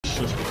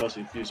because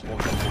he feels more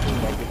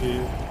comfortable talking to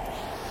you.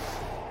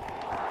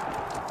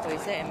 So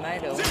is that am I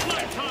the one?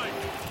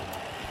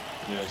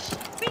 Yes.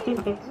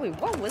 Wait,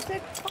 what was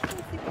that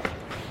fucking thing?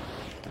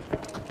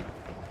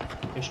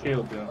 HK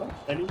will be like, oh,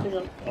 anything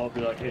else? I'll be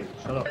like, hey,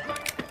 shut up.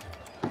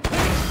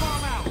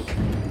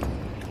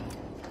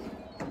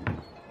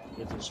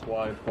 This is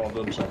why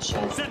problems are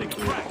solved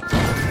quickly.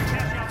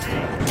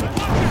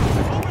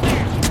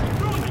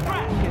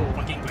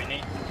 Fucking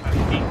grenade.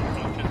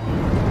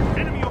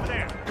 Enemy over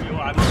there. You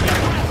are.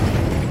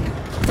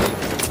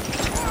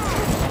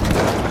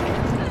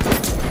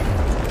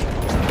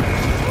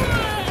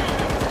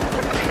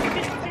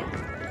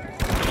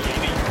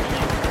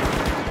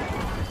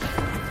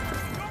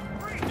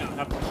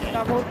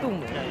 Double doom.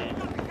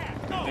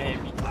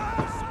 Maybe.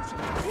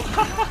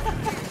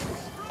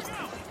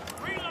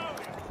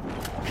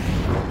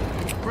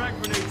 Frag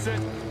grenade set.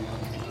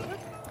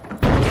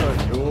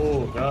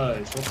 Yo,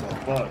 guys, what the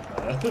fuck,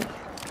 man?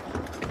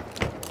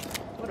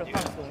 What the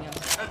fuck's going on?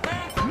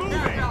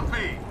 Moving.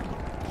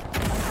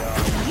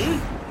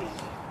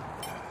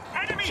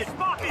 Enemy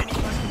spotted.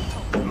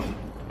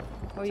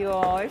 Oh, you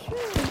are shit.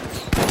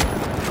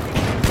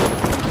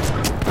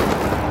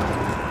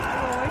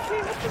 Oh,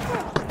 shit, what the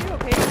fuck? You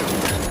okay?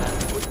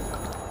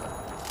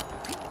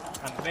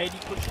 I'm very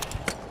good.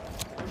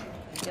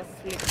 Just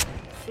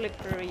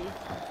slippery.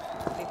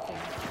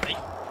 Hey.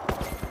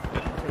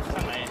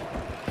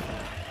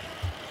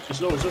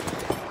 It's low, it's low.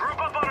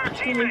 Group up on our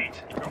teammate.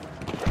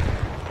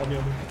 On me.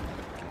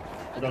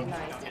 We're done.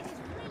 Nice.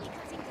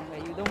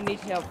 Okay, you don't need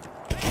help.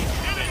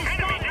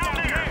 Enemy down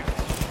there.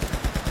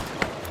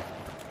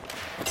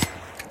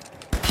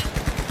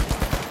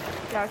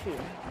 下去。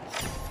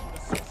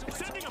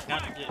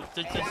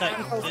这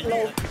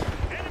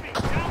Enemy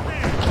down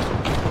there.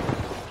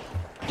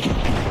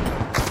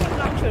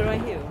 launcher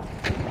right here.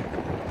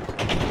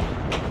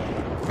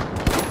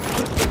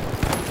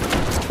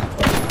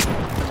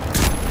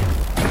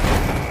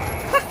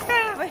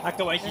 Wait, 他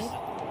跟我一起死，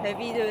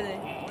 heavy 对不对？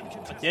我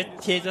直接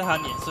贴着他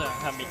脸色，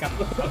他没干嘛，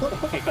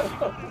可以干嘛？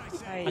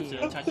哎他只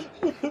能下去。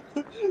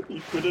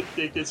 He couldn't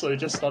take it, so he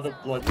just started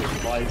planting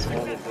mines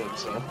all over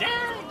himself.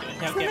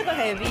 是那个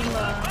heavy 吗？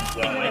是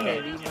那个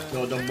heavy 吗？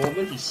 No, the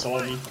moment he saw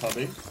me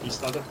coming, he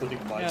started putting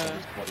mines on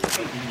his body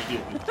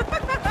immediately.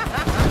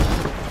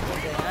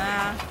 对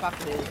啊，fuck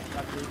this shit.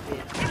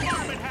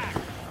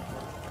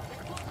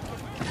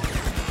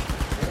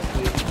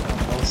 I'm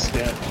not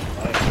scared.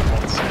 I am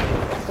not scared.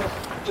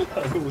 I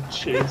will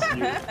chase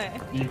you,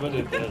 even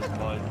if there's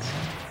mines.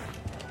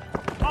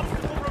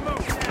 Obstacle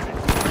removed.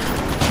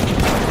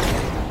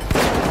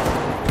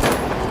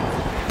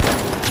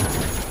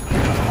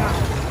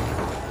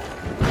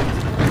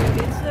 连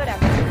吃了2个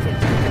之前，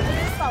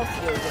少死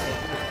有一个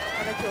heavy， 他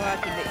在救他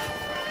弟妹。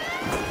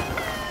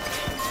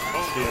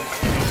 Oh dear.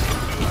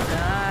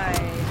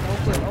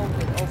 Nice,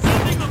 open.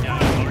 呀，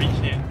好危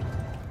险！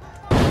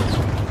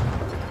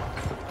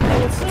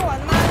我吃完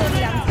妈的2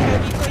个，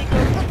一个一个。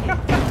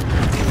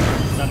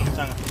上路上。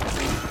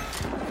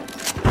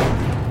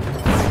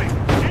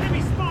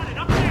Enemy spotted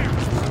up there.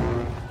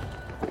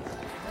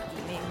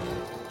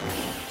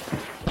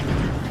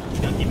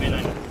 两弟妹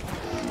来了。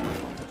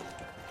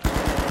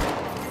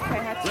开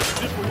他。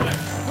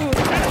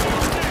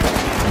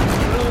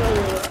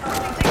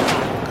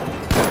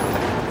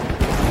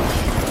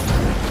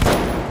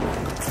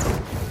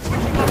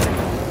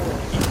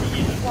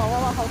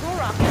 哇，好多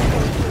软。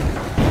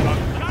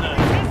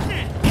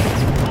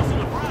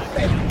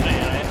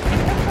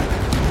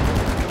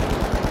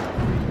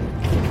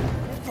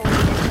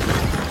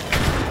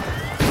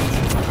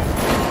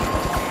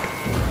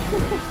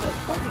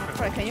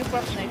Right, can you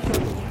grab snake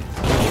shot?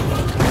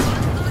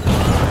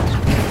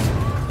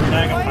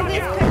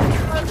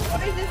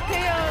 What is this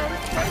chaos?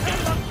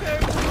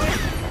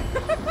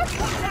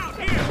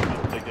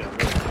 Take it.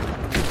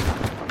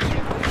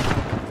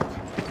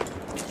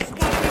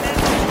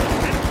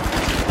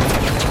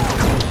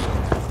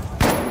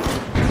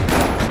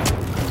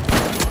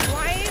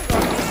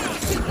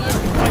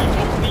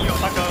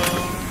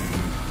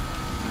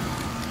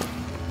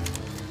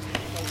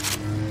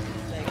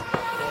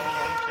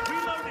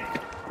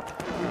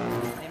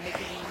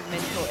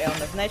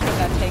 Nitro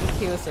got 10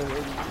 kills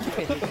already.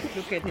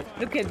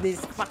 Look at these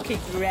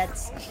fucking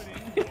rats.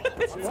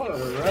 What a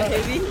The rat.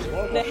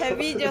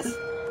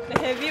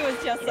 heavy was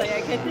just like,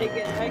 I can take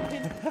it, I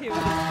can kill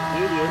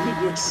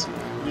it.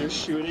 You're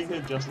shooting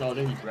him just now,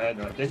 then he ran,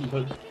 right? Then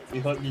he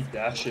heard me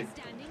dashing.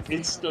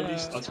 Instantly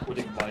starts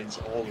putting mines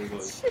all over him.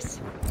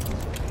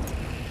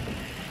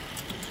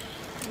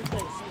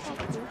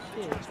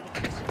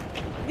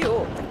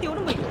 Yo, 丢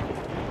那么远。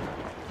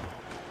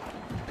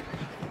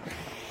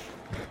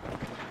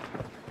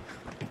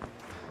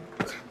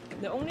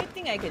 The only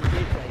thing I can do,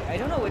 like, I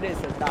don't know whether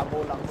it's a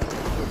double lung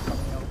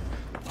coming out.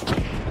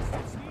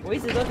 我一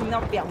直都听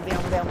到 biang biang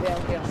biang biang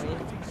biang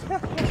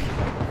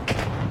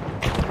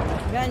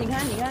你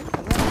看，有没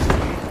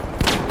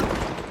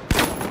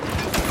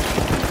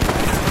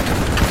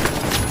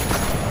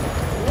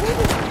有？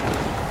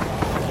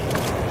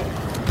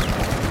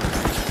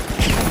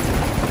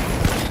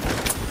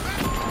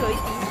有一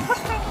滴。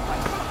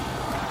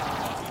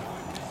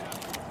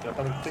Yeah,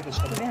 coming. Take this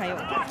这 coming. 边还有。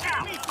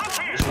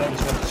 This one.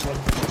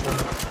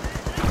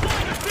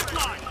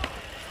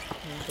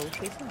都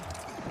推上。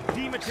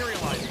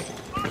 Dematerializing.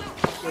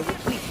 有个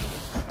quick。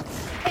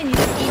哎，你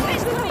的底背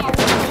是很好玩的。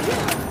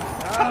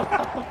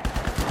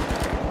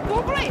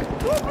多 play，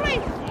 多 play，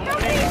 多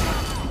play。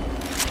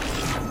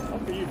 How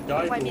can you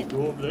die for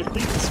dual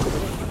blades?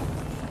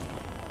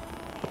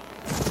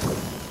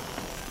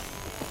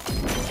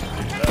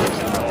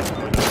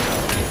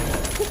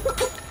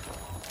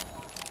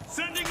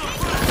 Sending a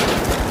frag.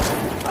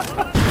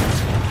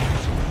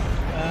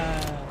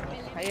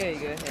 还有一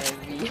个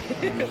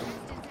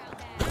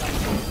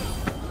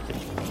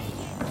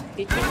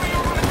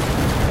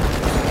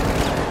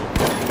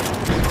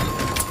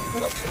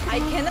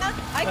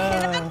heavy。I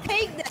cannot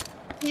take that.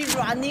 He's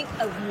running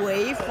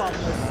away from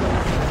the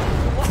zone.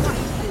 What is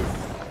this?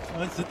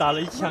 我只打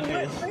了一枪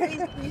而已。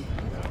 Crazy.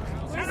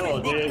 No,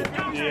 they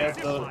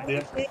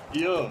have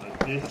fear.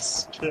 They're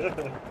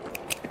scared.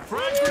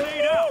 Frag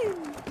grenade out.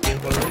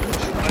 They've already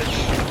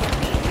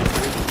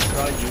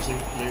tried using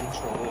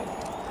flamethrower.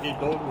 It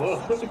don't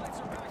work.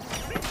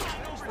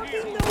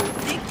 Fucking no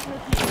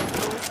dignity.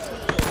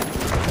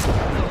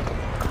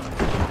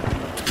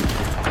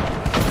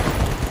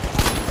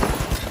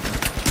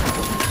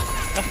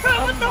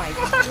 Oh my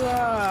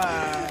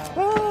god.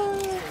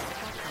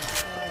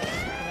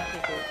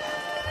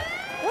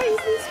 What is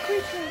this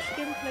creature's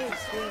gameplay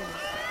experience?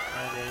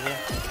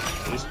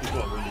 These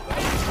people are really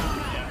bad.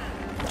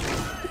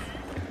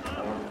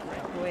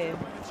 Where?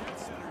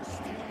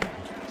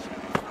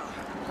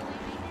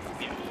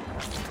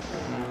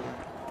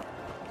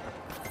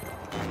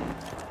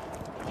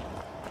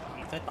 你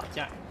在打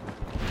架。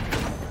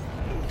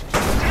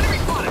 Enemy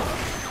spotted.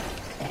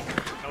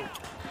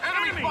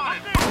 Enemy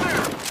spotted.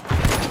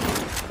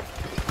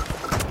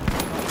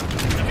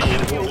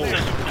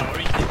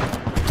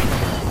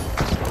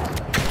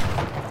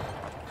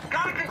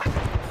 Got it.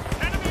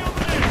 Enemy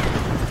over there.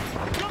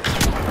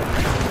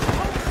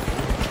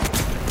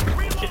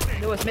 Reloading.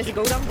 There was Messi.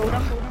 Go down, go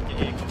down, go down.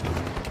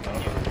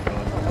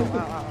 Oh,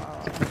 wow, wow, wow.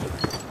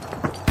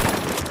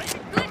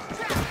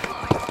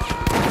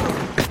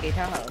 给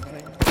他好了，可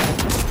以。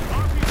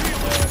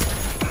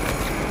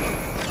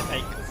哎，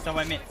在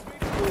外面。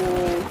哦，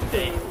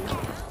对。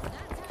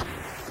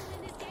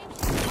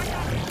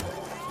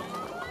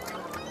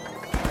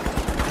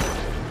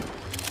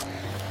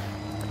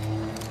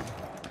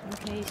你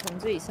可以从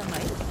这里上来，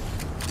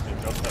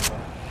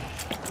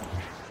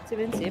这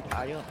边直接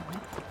爬就好。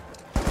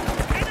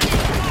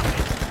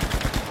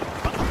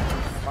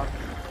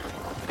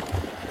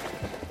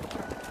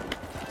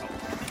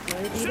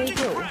Ready to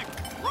go. Right.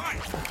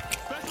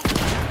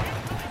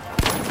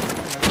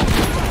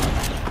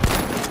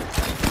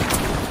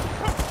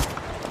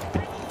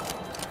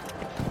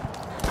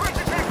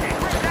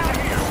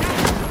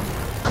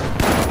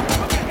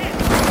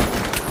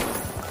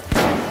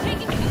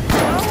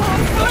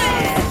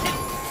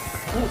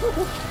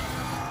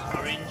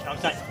 Orange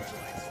outside.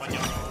 On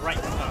your right.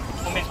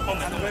 后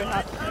面。 Very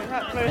hard, very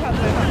hard, very hard,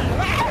 very hard.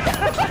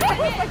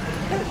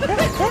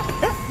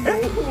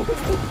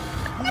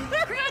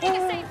 Creating a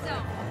safe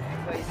zone.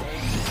 Very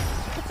safe.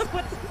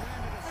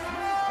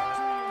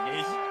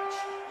 Yes.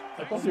 I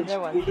thought he was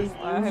That one, fooling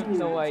I have you.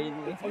 no I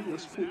idea. thought he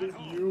was fooling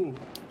you.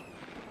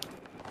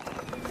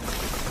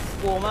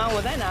 我吗？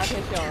我在拿铁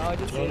球，然后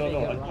就直 No, 接 no, 那 no.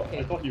 个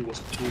I 了。 thought he was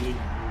fooling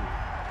you.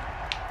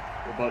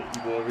 But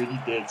you were already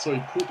dead, so he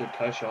put the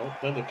cash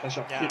out, then the cash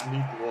out hit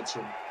me towards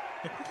him.